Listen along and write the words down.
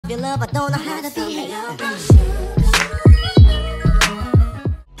your love, I don't know how to be.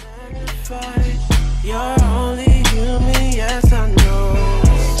 You're only human, yes I know.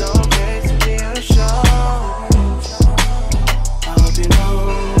 It's okay to be unsure. I hope you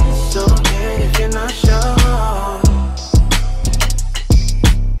know it's okay if you're not sure.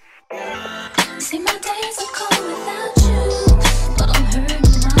 See, my days are cold without you, but I'm hurting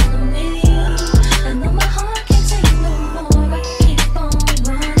while I'm with you. And though my heart can't take no more, I keep on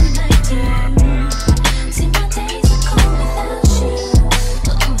running back to you. See, my days are cold without you,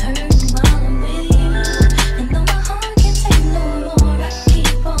 but I'm hurting while I'm with you. And though my heart can't take no more, I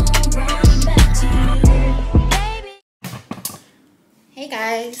keep on running back to you, baby. Hey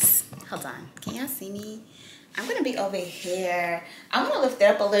guys, hold on, can y'all see me? I'm gonna be over here. I'm gonna lift it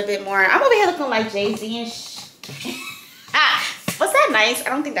up a little bit more. I'm over here looking like Jay-Z and was that nice? I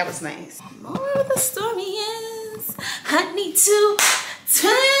don't think that was nice. More of the story is I need to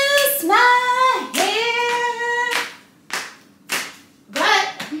twist my hair, but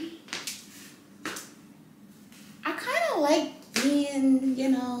I kind of like being, you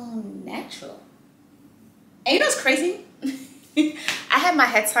know, natural. And you know what's crazy? I had my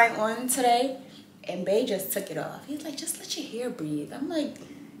head tie on today, and Bae just took it off. He's like, just let your hair breathe. I'm like,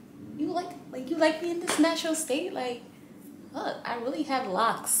 you like me in this natural state? Like, look, I really have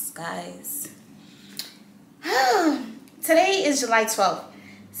locks, guys. Today is July 12th,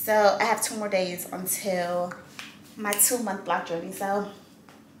 so I have 2 more days until my 2-month block journey. So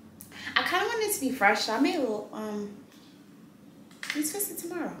I kind of want it to be fresh. So I may will retwist it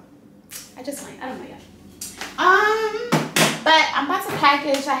tomorrow. I just might. I don't know yet. But I'm about to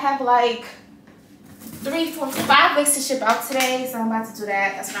package. I have like 3, 4, 5 weeks to ship out today, so I'm about to do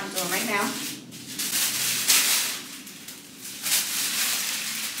that. That's what I'm doing right now.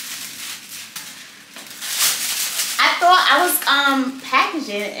 I thought I was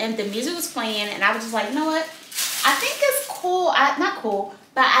packaging and the music was playing, and I was just like, you know what? I think it's cool. Not cool,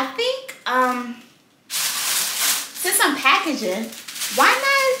 but I think since I'm packaging, why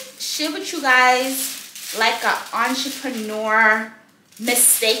not share with you guys like an entrepreneur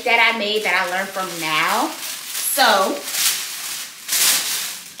mistake that I made that I learned from now. So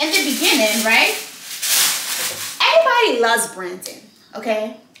in the beginning, right, everybody loves branding,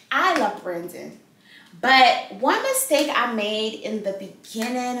 okay? I love branding, but one mistake I made in the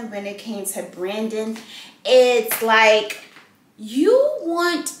beginning when it came to branding, it's like you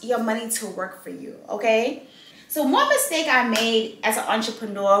want your money to work for you, okay? So one mistake I made as an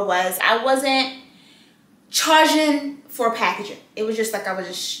entrepreneur was I wasn't charging for packaging. It was just like I was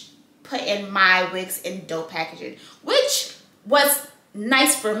just putting my wigs in dope packaging, which was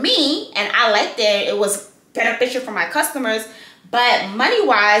nice for me and I liked it. It was beneficial for my customers, but money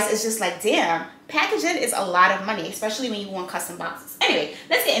wise, it's just like, damn, packaging is a lot of money, especially when you want custom boxes. Anyway,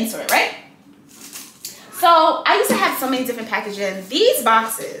 let's get into it, right? So I used to have so many different packaging. These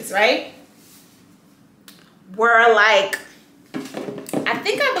boxes, right, were like,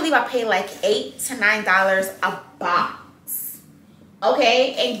 I believe I paid like $8 to $9 a box.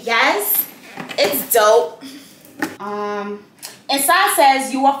 Okay, and yes, it's dope. Inside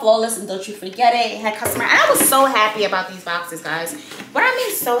says you are flawless and don't you forget it. It had customer, and I was so happy about these boxes, guys. What I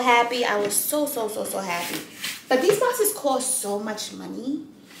mean so happy, I was so happy. But these boxes cost so much money,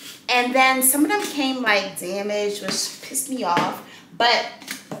 and then some of them came like damaged, which pissed me off. But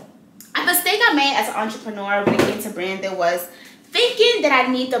a mistake I made as an entrepreneur when it came to branding was thinking that I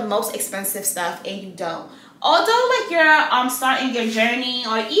need the most expensive stuff, and you don't. Although like you're starting your journey,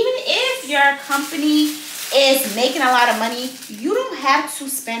 or even if your company is making a lot of money, you don't have to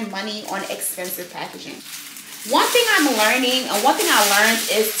spend money on expensive packaging. One thing I'm learning, and one thing I learned,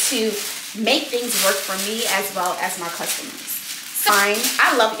 is to make things work for me as well as my customers. So,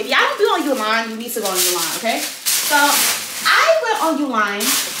 I love it. If y'all don't be on Uline, you need to go on Uline, okay? So I went on Uline,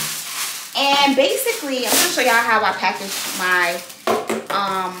 and basically I'm gonna show y'all how I package my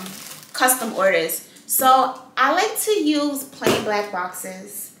custom orders. So I like to use plain black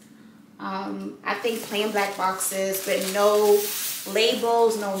boxes. I think plain black boxes with no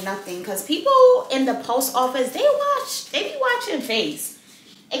labels, no nothing, because people in the post office, they be watching face,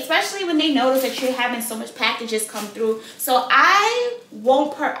 especially when they notice that you're having so much packages come through. So I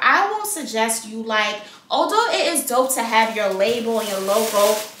won't suggest you, like, although it is dope to have your label and your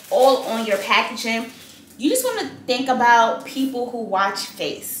logo all on your packaging, you just want to think about people who watch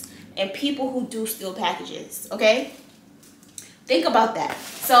face and people who do steal packages, okay? Think about that.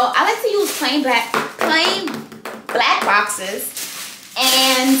 So I like to use plain black boxes,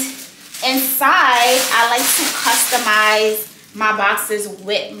 and inside I like to customize my boxes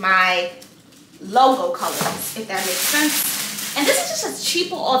with my logo colors, if that makes sense. And this is just a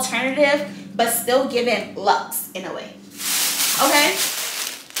cheaper alternative, but still giving luxe in a way. Okay.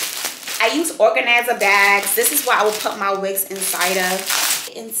 I use organizer bags. This is what I will put my wigs inside of.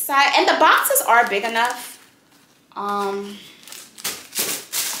 And the boxes are big enough.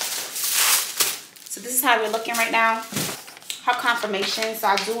 So this is how we're looking right now. Her confirmation, so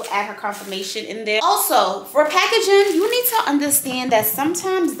I do add her confirmation in there. Also, for packaging, you need to understand that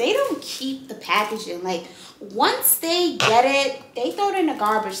sometimes they don't keep the packaging. Like, once they get it, they throw it in the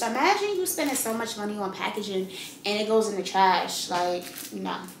garbage. So imagine you spending so much money on packaging and it goes in the trash. Like,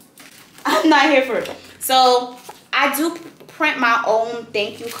 no, I'm not here for it. So I do print my own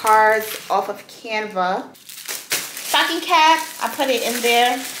thank you cards off of Canva. Stocking cap, I put it in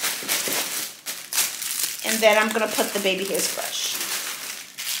there. And then I'm going to put the baby hairs brush.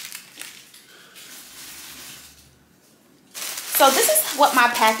 So this is what my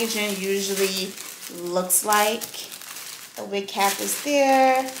packaging usually looks like. The wig cap is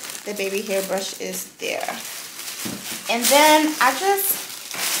there. The baby hair brush is there. And then I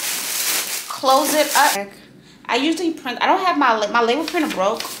just close it up. I usually print. I don't have my label printer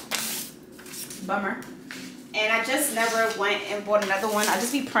broke. Bummer. And I just never went and bought another one. I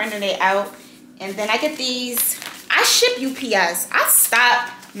just be printing it out. And then I get these. I ship UPS. I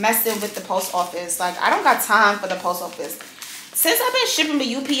stopped messing with the post office. Like, I don't got time for the post office. Since I've been shipping with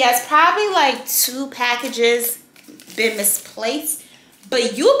UPS, probably like 2 packages been misplaced.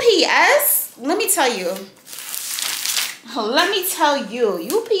 But UPS, let me tell you,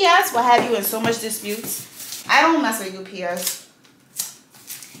 UPS will have you in so much disputes. I don't mess with UPS.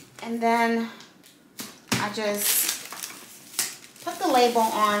 And then I just put the label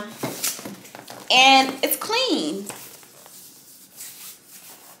on. And it's clean.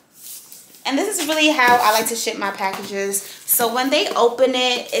 And this is really how I like to ship my packages. So when they open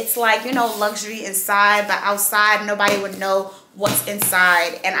it, it's like, you know, luxury inside, but outside nobody would know what's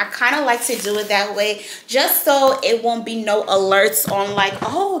inside. And I kind of like to do it that way, just so it won't be no alerts on like,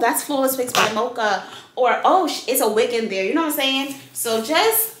 oh, that's Flawless Wigs by Mocha, or oh, it's a wig in there. You know what I'm saying? So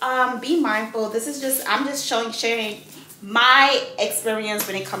just be mindful. This is just, I'm just sharing my experience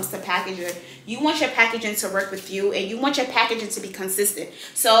when it comes to packaging. You want your packaging to work with you, and you want your packaging to be consistent.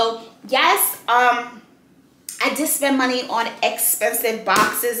 So yes, I did spend money on expensive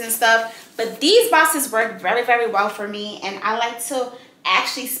boxes and stuff, but these boxes work very, very well for me, and I like to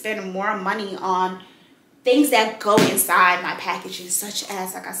actually spend more money on things that go inside my packaging, such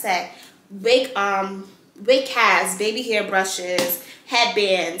as, like I said, wig caps, baby hair brushes,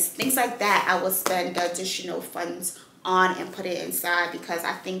 headbands, things like that. I will spend the additional funds on and put it inside, because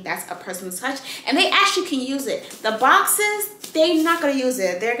I think that's a personal touch, and they actually can use it. The boxes, they're not going to use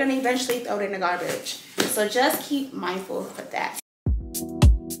it. They're going to eventually throw it in the garbage. So just keep mindful of that.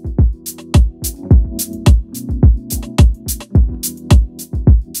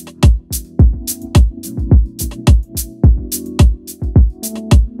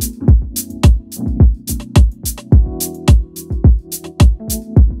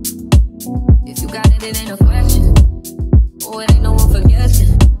 If you got it, it ain't no question. Oh, it ain't no one for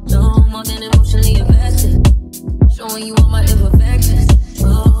guessing. No more than emotionally invested. Showing you all my imperfections.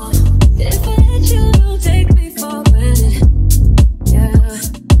 Oh, if I let you, don't take me for granted. Yeah.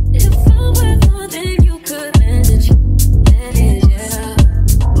 If I'm worth more than you could manage. Yeah.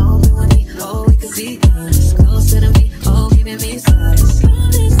 Oh, be with me. Oh, we could be honest. Closer to me. Oh, giving me silence.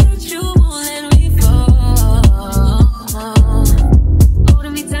 Promise that you won't let me fall.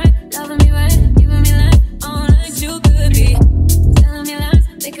 Holding me tight, loving me right, giving me life. All like you could be. Telling me lies,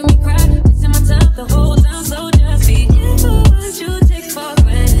 making me cry, wasting my time the whole time. So just be careful what you take for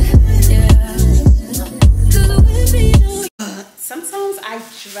granted. Yeah. Sometimes I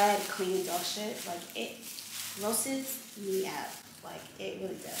dread cleaning dog shit. Like, it grosses me out. Like, it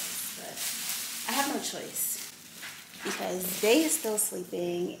really does. But I have no choice, because they are still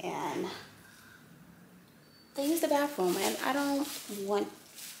sleeping and they use the bathroom, and I don't want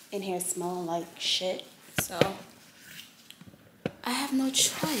in here smelling like shit. So I have no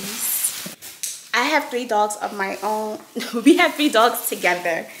choice. I have 3 dogs of my own. We have 3 dogs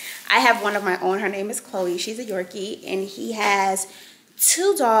together. I have one of my own. Her name is Chloe. She's a Yorkie, and he has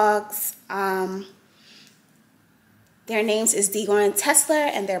 2 dogs. Their names is Diego and Tesla,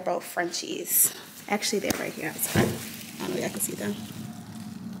 and they're both Frenchies. Actually, they're right here outside. I don't know if y'all can see them.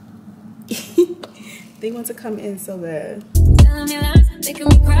 They want to come in so bad. It's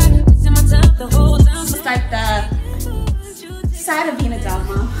like the side of being a dog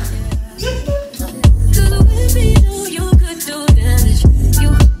mom.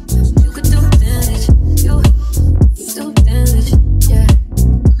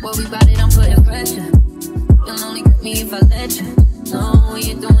 Worry about it, I'm putting pressure. You'll only get me if I let you.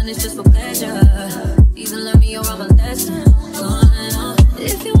 it's just for pleasure. Either learn me or I'm a lesson.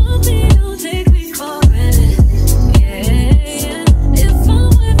 If you want me, you'll take me for granted. Yeah. If I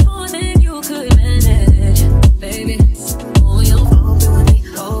went more than you could manage, baby. Oh, you'll open with me.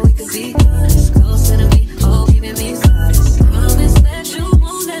 Oh, we could be good. Closer to me. Oh, giving me size. Promise that you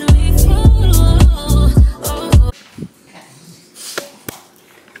won't let me fall. Oh.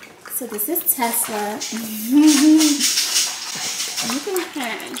 So this is Tesla. Look at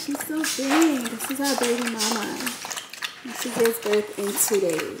her. She's so big. This is our baby mama. And she gives birth in 2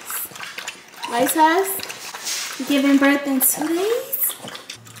 days. Right, Tess? You giving birth in 2 days?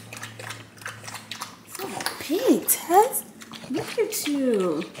 So big, Tess. Look at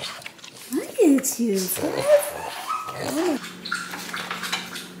you. Look at you, Tess. Oh.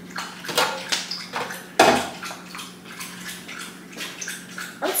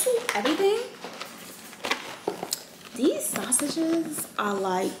 Everything. These sausages are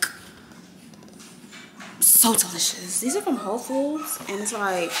like so delicious. These are from Whole Foods, and it's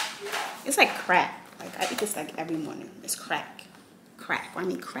like crack. Like I eat this like every morning. It's crack. I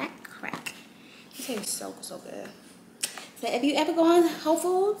mean crack. It tastes so good. So if you ever go on Whole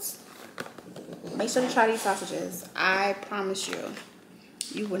Foods, make sure to try these sausages. I promise you,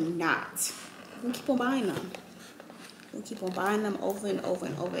 you will not. You can keep on buying them. We'll keep on buying them over and over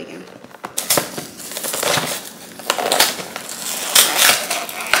and over again.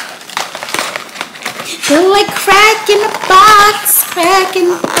 Feel like crack in the box, crack in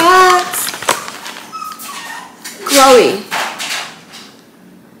the box. Chloe,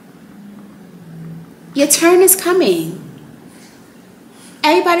 your turn is coming.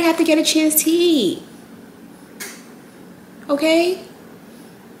 Everybody have to get a chance to eat. Okay?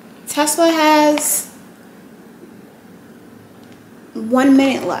 Tesla has 1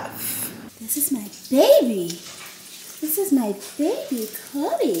 minute left. This is my baby. This is my baby,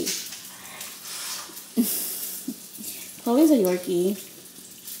 Chloe. Chloe's a Yorkie.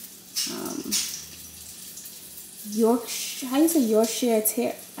 Yorkshire, how do you say Yorkshire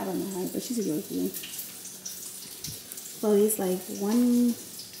Terrier? I don't know how, but she's a Yorkie. Chloe's like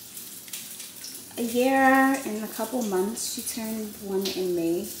a year and a couple months. She turned 1 in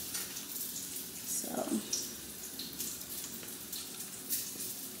May. So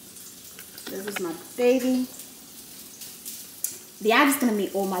this is my baby. I'm just gonna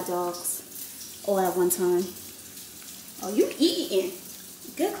meet all my dogs all at one time. Oh, you eating?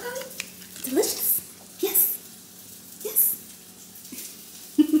 Good, Chloe? Delicious? Yes. Yes.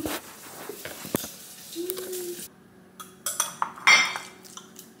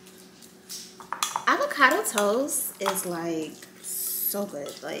 Avocado toast is like so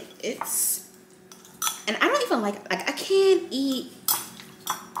good. Like it's, and I don't even like I can't eat,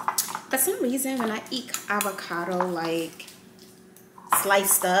 for some reason when I eat avocado like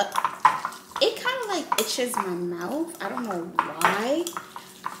sliced up, it kind of like itches my mouth. I don't know why,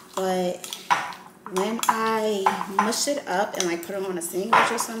 but when I mush it up and like put it on a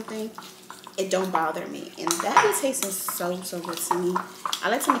sandwich or something, it don't bother me, and that be tasting so good to me. I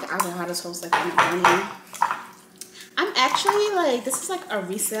like to make avocado toast like in the morning. I'm actually like, this is like a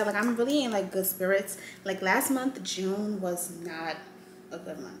reset. Like I'm really in like good spirits. Like last month, June, was not a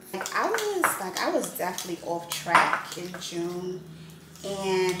good month. Like I was definitely off track in June,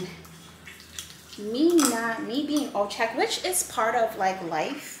 and me being off track, which is part of like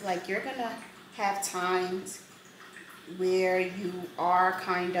life. Like you're gonna have times where you are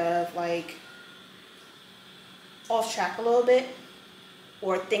kind of like off track a little bit,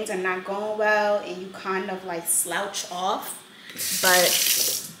 or things are not going well and you kind of like slouch off. But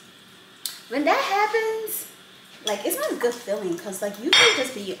when that happens, like it's not a good feeling, because like you can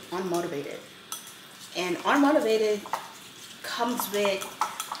just be unmotivated, and unmotivated comes with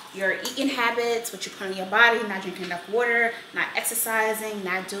your eating habits, what you put in your body, not drinking enough water, not exercising,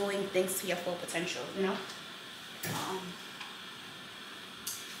 not doing things to your full potential, you know.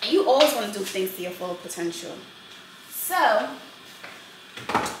 And you always want to do things to your full potential. So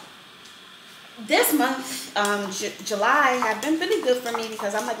this month, July, have been really good for me,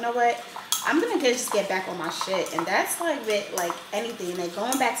 because I'm like, you know what, I'm gonna just get back on my shit. And that's like with like anything, like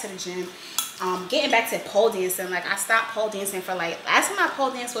going back to the gym, getting back to pole dancing. Like I stopped pole dancing for like, last time I pole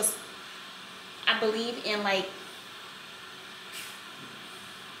danced was, I believe, in like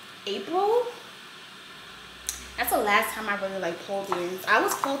April. That's the last time I really like pole danced. I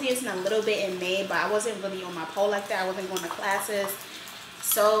was pole dancing a little bit in May, but I wasn't really on my pole like that. I wasn't going to classes.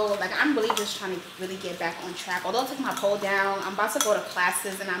 So like I'm really just trying to really get back on track. Although I took my pole down, I'm about to go to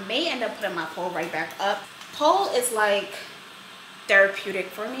classes, and I may end up putting my pole right back up. Pole is like therapeutic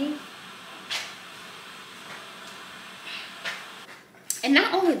for me. And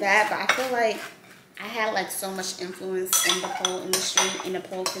not only that, but I feel like I had like so much influence in the pole industry, in the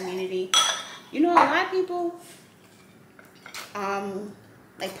pole community. You know, a lot of people,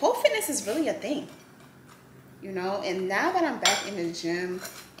 like pole fitness is really a thing. You know, and now that I'm back in the gym,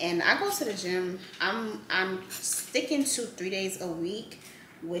 and I go to the gym, I'm sticking to 3 days a week,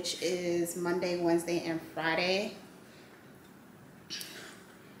 which is Monday, Wednesday, and Friday.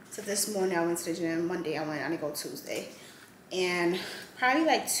 So this morning I went to the gym. Monday I didn't go Tuesday. And probably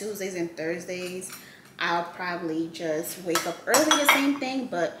like Tuesdays and Thursdays, I'll probably just wake up early, the same thing,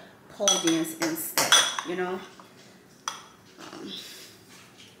 but pole dance instead, you know?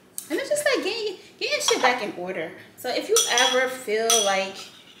 And it's just like getting shit back in order. So if you ever feel like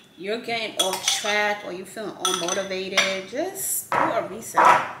you're getting off track or you feeling unmotivated, just do a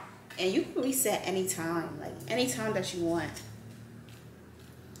reset. And you can reset anytime, like anytime that you want.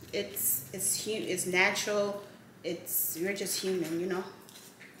 It's natural. You're just human, you know.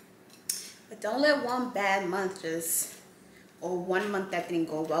 But don't let one bad month or 1 month that didn't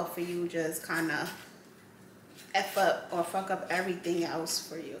go well for you just kind of F up or fuck up everything else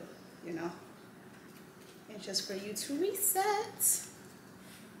for you, you know. It's just for you to reset.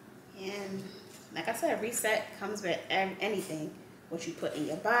 And like I said, reset comes with anything. What you put in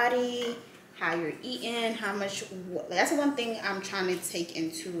your body, how you're eating, how much. That's the one thing I'm trying to take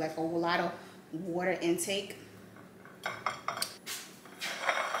into, like a lot of water intake.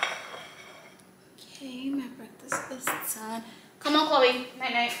 Okay, my breakfast is done. Come on, Chloe.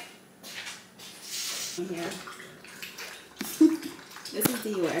 Night night. Here. This is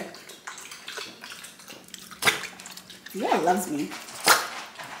Dior. Dior loves me.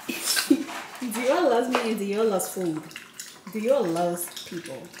 Dior loves me, and Dior loves food. Dior loves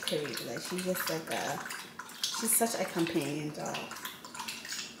people, period. Like, she's just like she's such a companion dog.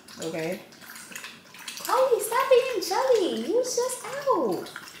 Okay? Chloe, stop being jelly. You was just out.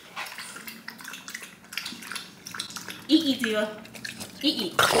 Eat, Dior.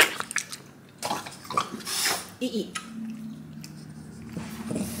 Eat. Eat.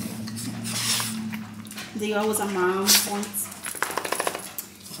 Dior was a mom once,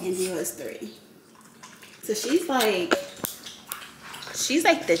 and Dior is 3. So she's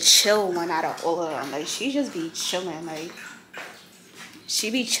like the chill one out of all of them. Like, she just be chilling. Like,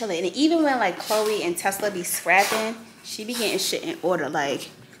 she be chilling. And even when like Chloe and Tesla be scrapping, she be getting shit in order. Like,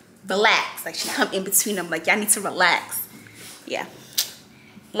 relax. Like, she come in between them. Like, y'all need to relax. Yeah,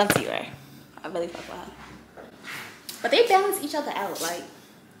 love Dior. I really fuck with her. But they balance each other out. Like,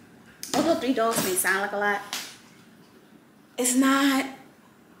 although 3 dogs may sound like a lot, it's not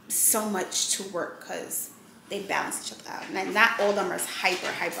so much to work because they balance each other out. And not all of them are hyper.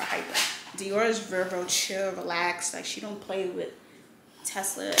 Dior is real chill, relaxed. Like, she don't play with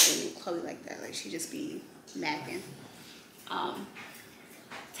Tesla and Chloe like that. Like, she just be nagging.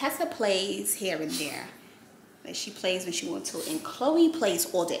 Tesla plays here and there. Like, she plays when she wants to, and Chloe plays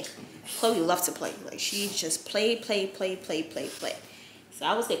all day. Chloe loves to play. Like, she just play. So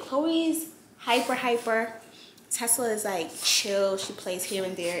I would say Chloe's hyper. Tesla is like chill. She plays here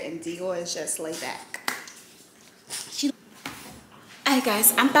and there, and Dior is just laid back. Alright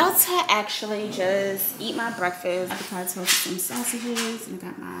guys, I'm about to actually just eat my breakfast. I toasted some sausages, and I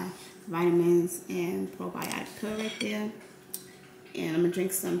got my vitamins and probiotic pill right there. And I'm gonna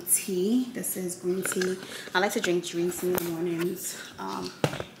drink some tea. This is green tea. I like to drink green tea in the mornings.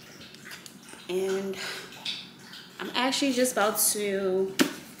 And I'm actually just about to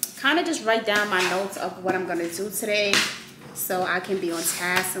kind of just write down my notes of what I'm gonna do today, so I can be on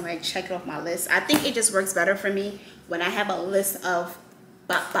task and like check it off my list. I think it just works better for me when I have a list of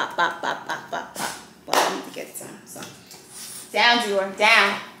bop. Well, I need to get some. So down, Dior,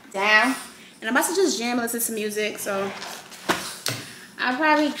 down. And I'm about to just jam and listen to music. So I'll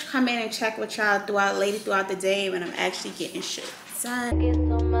probably come in and check with y'all throughout the day when I'm actually getting shit done. Get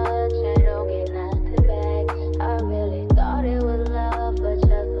so much, I don't get nothing back. I really thought it was love, but just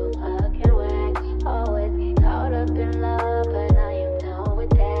so fucking whack. Always get caught up in love, but now you know with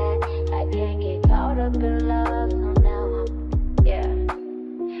that. I can't get caught up in love, so now I'm,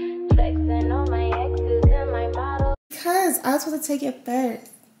 flexing on my exes and my model. Because I was supposed to take it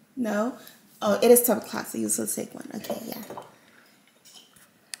first. No? Oh, it is 12 o'clock, so you're supposed to take one. Okay, yeah.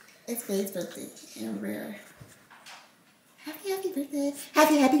 It's Faye's birthday, and rare. Happy birthday.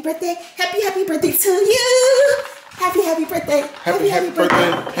 Happy birthday. Happy birthday to you. Happy birthday. Happy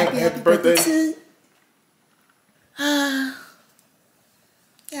birthday. Happy birthday to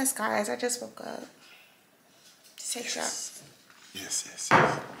yes, guys, I just woke up. Just take a shot. Yes.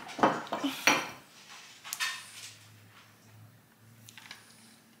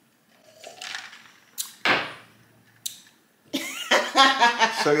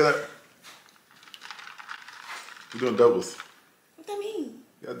 Check it out. We're doing doubles. What that mean?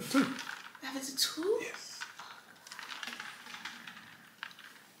 You got the two. That was a 2? Yes.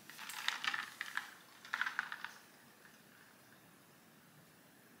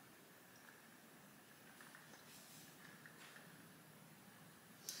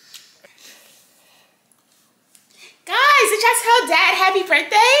 Guys, did y'all tell Dad happy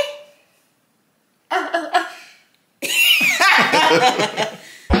birthday?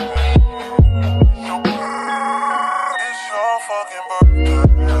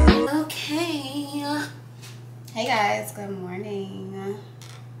 Okay. Hey guys, good morning.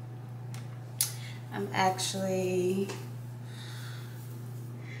 I'm actually...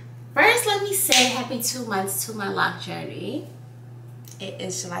 First, let me say happy 2 months to my lock journey. It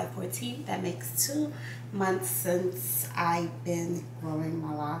is July 14th. That makes 2 months since I've been growing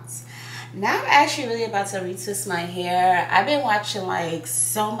my locks. Now I'm actually really about to retwist my hair. I've been watching like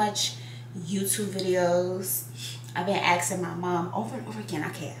so much YouTube videos. I've been asking my mom over and over again,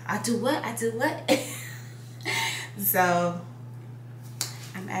 okay, I do what? So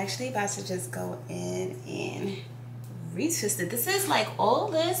I'm actually about to just go in and retwist it. This is like, all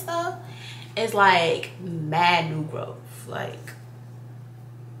this stuff is like mad new growth. Like,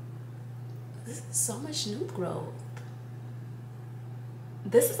 this is so much new growth.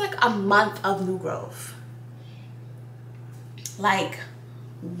 This is like a month of new growth. Like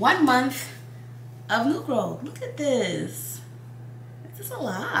 1 month of new growth. Look at this. This is a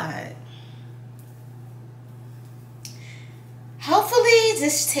lot. Hopefully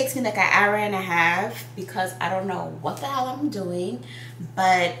this takes me like an hour and a half because I don't know what the hell I'm doing.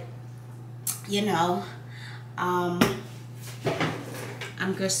 But, you know, I'm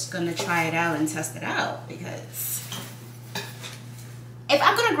just gonna try it out and test it out because if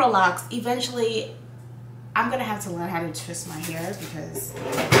I'm gonna grow locks, eventually I'm gonna have to learn how to twist my hair because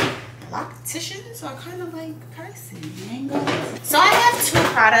locticians are kind of like pricey. So I have 2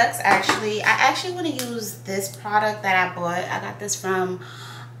 products actually. I actually want to use this product that I bought. I got this from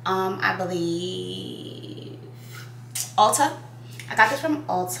I believe Ulta. I got this from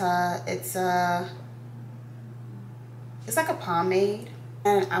Ulta. It's like a pomade.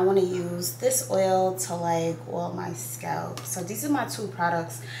 And I want to use this oil to like oil my scalp. So these are my 2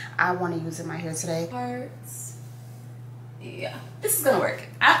 products I want to use in my hair today. Parts. Yeah, this is gonna work.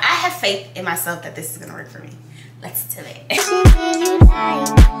 I have faith in myself that this is gonna work for me. Let's do it. I'm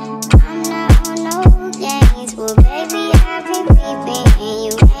not on no games. Well, baby, I've been peeping and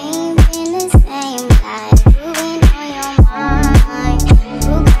you ain't been the same. Like, you been on your mind.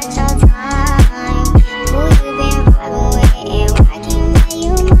 Who got your time? Who you been vibing with and why can't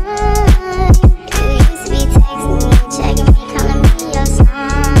you mine? You used to be texting me, checking me, calling me your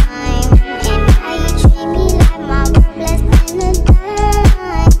sign. And now you treat me like my word blessed in the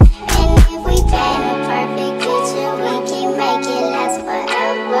dime. And if we paint a perfect picture, we can make it last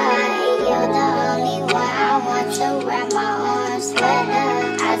forever. And you're the only one I want to wear my orange sweater.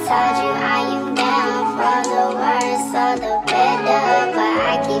 I told you I am down for the worse or the better, but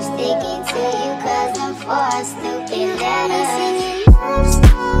I keep sticking to you cause I'm for a stupid letter. Singing love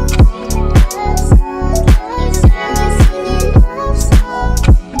songs, love songs. You got me singing love songs,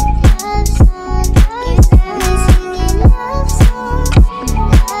 love songs. You got me singing love songs,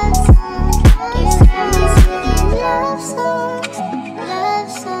 love songs. You got me singing love songs, love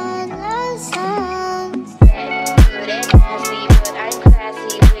songs, love songs.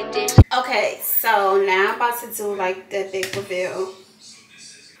 Okay, so now I'm about to do like the big reveal.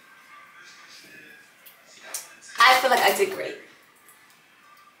 I feel like I did great.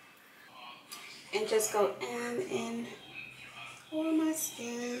 And just go in and hold my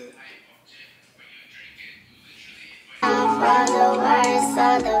scalp. For the worse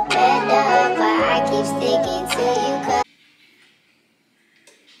or the better, but I keep sticking to you cause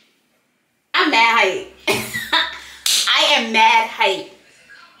I'm mad hype. I am mad hype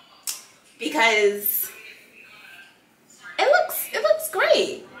because it looks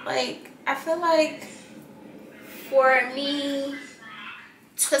great. Like, I feel like for me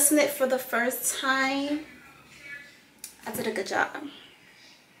twisting it for the first time, I did a good job.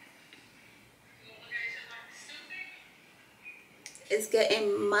 It's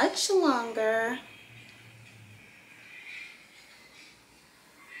getting much longer.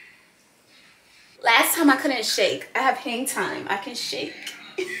 Last time I couldn't shake. I have hang time. I can shake.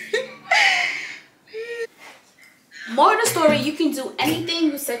 More of the story, you can do anything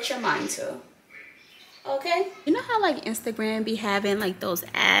you set your mind to. Okay? You know how like Instagram be having like those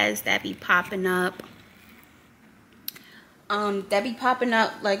ads that be popping up? That be popping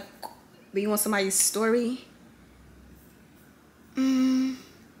up like when you want somebody's story.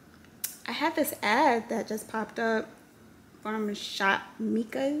 had this ad that just popped up from Shop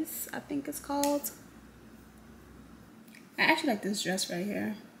Mika's, I think it's called. I actually like this dress right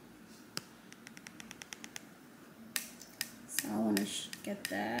here. So I want to get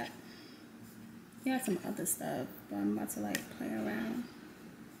that. They got some other stuff, but I'm about to like play around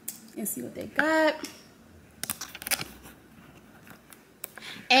and see what they got.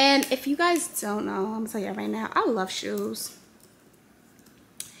 And if you guys don't know, I'm gonna tell you right now, I love shoes.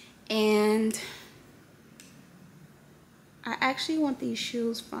 And I actually want these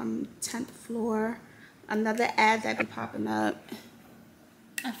shoes from 10th Floor. Another ad that be popping up.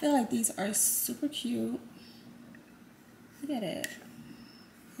 I feel like these are super cute. Look at it.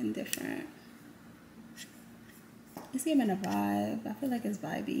 And different. It's giving a vibe. I feel like it's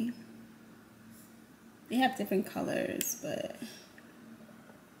vibey. They have different colors, but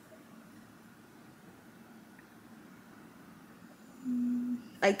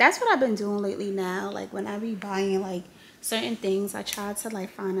like that's what I've been doing lately now. Like when I be buying like certain things, I try to like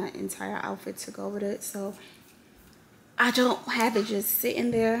find an entire outfit to go with it, so I don't have it just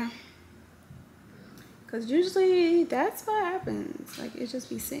sitting there. Cause usually that's what happens. Like it just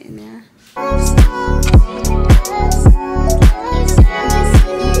be sitting there.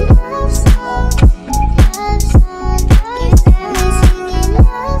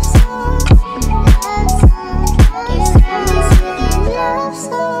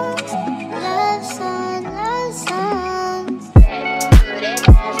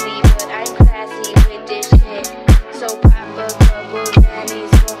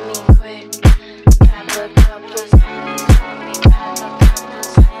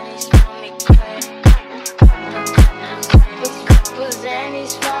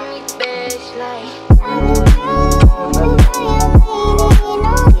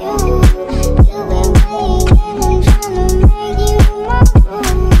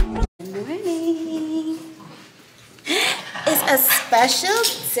 Special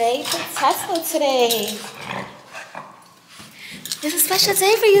day for Tesla today. It's a special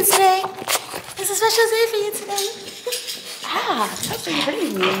day for you today. It's a special day for you today. Ah, Tesla, you're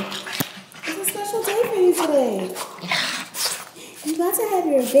hurting me. It's a special day for you today. You're about to have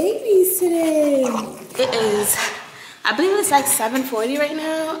your babies today. It is, I believe it's like 7:40 right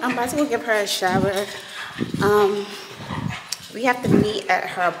now. I'm about to go give her a shower. We have to meet at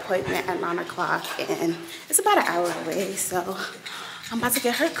her appointment at 9 o'clock, and it's about an hour away, so I'm about to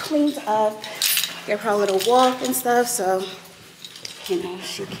get her cleaned up, give her a little walk and stuff, so, you know,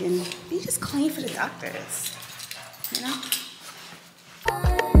 she can be just clean for the doctors, you know?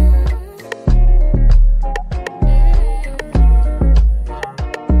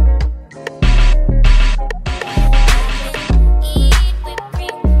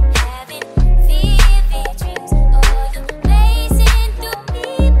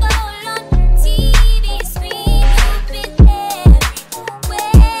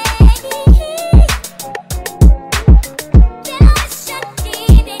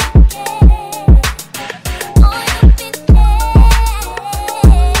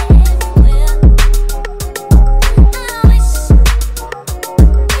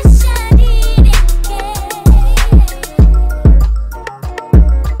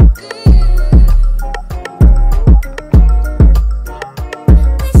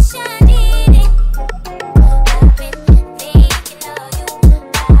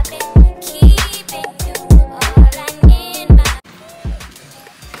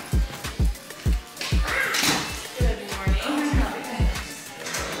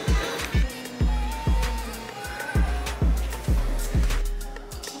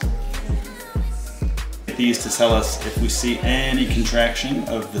 These to tell us if we see any contraction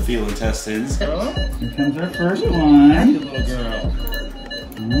of the fetal intestines. Here comes our first one. Little girl.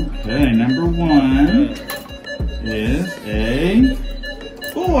 Okay, number one is a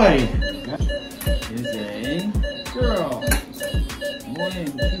boy. Is a girl. Boy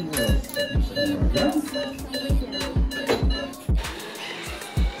and two girls. There we go.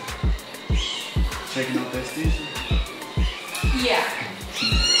 Checking out that station? Yeah.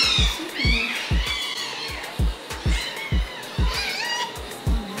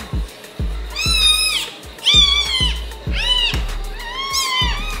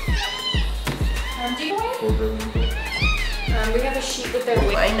 We have a sheet with their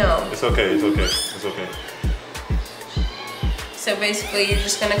weight. I know. It's okay, it's okay, it's okay. So basically you're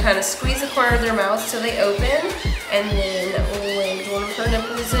just gonna kind of squeeze the corner of their mouth till they open, and then land one of her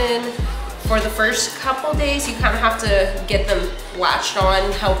nipples in. For the first couple days, you kind of have to get them latched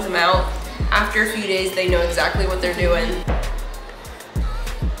on, help them out. After a few days, they know exactly what they're doing.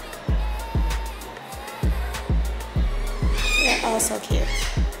 They're all so cute.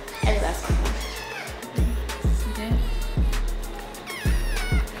 Every last one.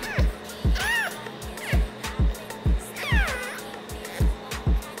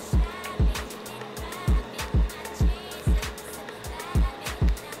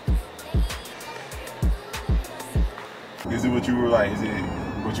 Is it what you were like? Is it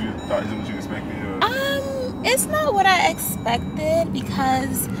what you thought? Is it what you expected? Or? It's not what I expected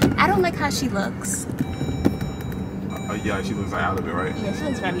because I don't like how she looks. Yeah, she looks like out of it, right? Yeah, she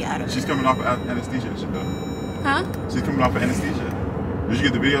looks very out of it. She's coming off of anesthesia, she though. Huh? She's coming off of anesthesia. Did you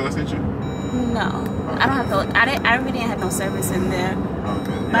get the video I sent you? No, I don't have to. I really didn't have no service in there.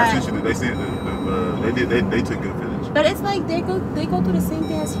 Okay. Yeah, I sent you. They said they took good footage. But it's like they go through the same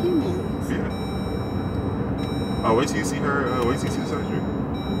thing as humans. Yeah. Oh, wait till you see her. Wait till you see the surgery.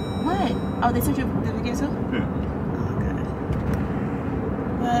 What? Oh, they sent you the video too? Yeah.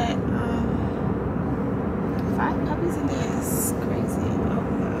 But 5 puppies in there is crazy. Oh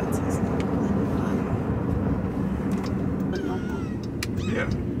god, but normal. Yeah.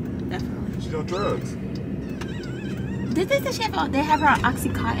 Definitely. She's on drugs. Did they say they have her on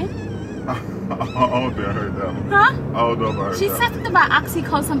Oxycontin? I don't think I heard that one. Huh? I don't know if I heard She that said something about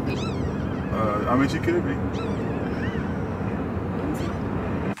Oxycontin something. I mean, she could be.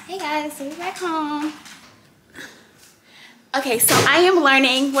 Hey guys, so we're back home. Okay, so I am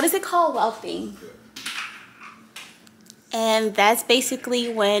learning, what is it called? Whelping. And that's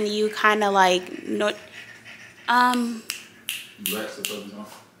basically when you kind of like,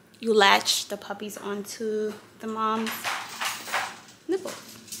 you latch the puppies onto the mom's nipple.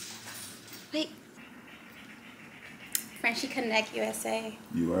 Wait. Frenchie Connect USA.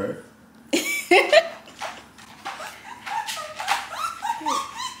 You are?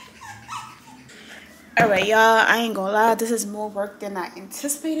 Alright, y'all, I ain't gonna lie, this is more work than I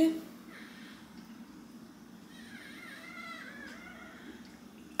anticipated.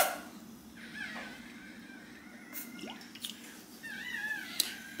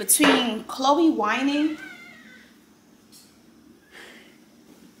 Between Chloe whining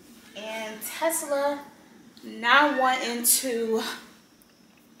and Tesla not wanting to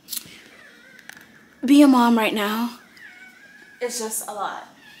be a mom right now, it's just a lot.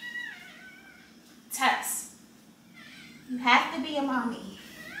 Tess, you have to be a mommy,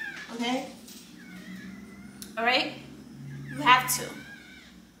 okay? All right? You have to.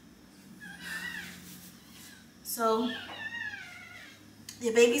 So,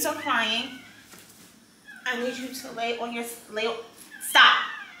 your babies are crying. I need you to lay on your, stop.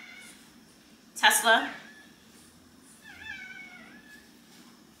 Tesla.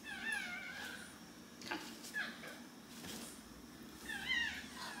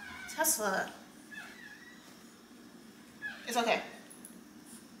 Tesla. It's okay.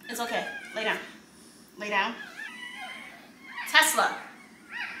 It's okay. Lay down. Lay down. Tesla.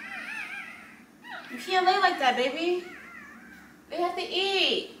 You can't lay like that, baby. They have to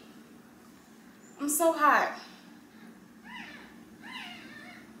eat. I'm so hot.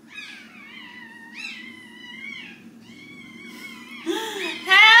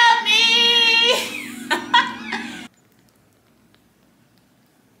 Help me!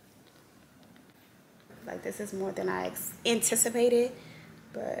 Like, this is more than I anticipated,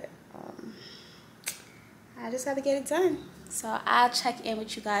 but I just have to get it done. So I'll check in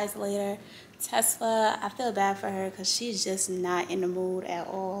with you guys later. Tesla, I feel bad for her because she's just not in the mood at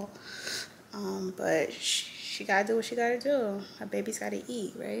all. But she gotta do what she gotta do. Her baby's gotta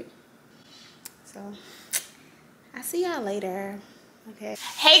eat, right? So I'll see y'all later. Okay.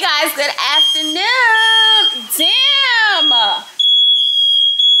 Hey guys, good afternoon. Damn.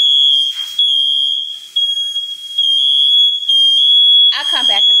 I'll come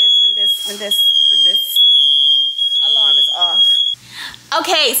back when this alarm is off.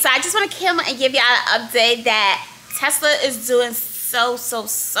 Okay, so I just want to come and give y'all an update that Tesla is doing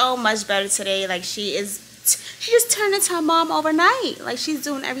so much better today. Like, she just turned into a mom overnight. Like, she's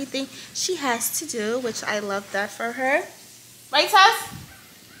doing everything she has to do, which I love that for her. Right, Tess?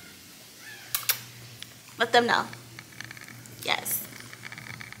 Let them know. Yes.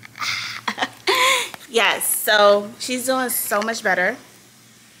 Yes, so she's doing so much better.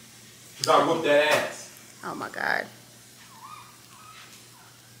 She's about to whoop that ass. Oh my God.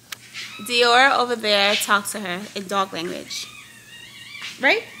 Dior over there talks to her in dog language.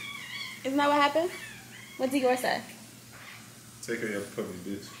 Right? Isn't that what happened? What Dior said? Take care of your puppy,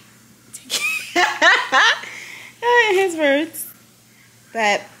 bitch. His words.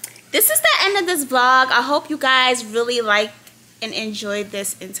 But this is the end of this vlog. I hope you guys really liked and enjoyed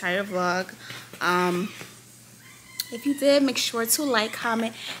this entire vlog. If you did, make sure to like,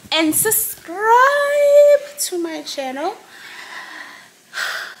 comment, and subscribe to my channel.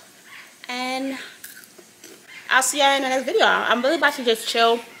 And I'll see y'all in the next video. I'm really about to just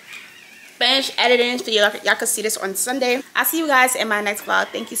chill, finish editing so y'all can see this on Sunday. I'll see you guys in my next vlog.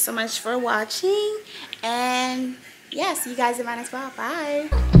 Thank you so much for watching. And yeah, see you guys in my next vlog. Bye.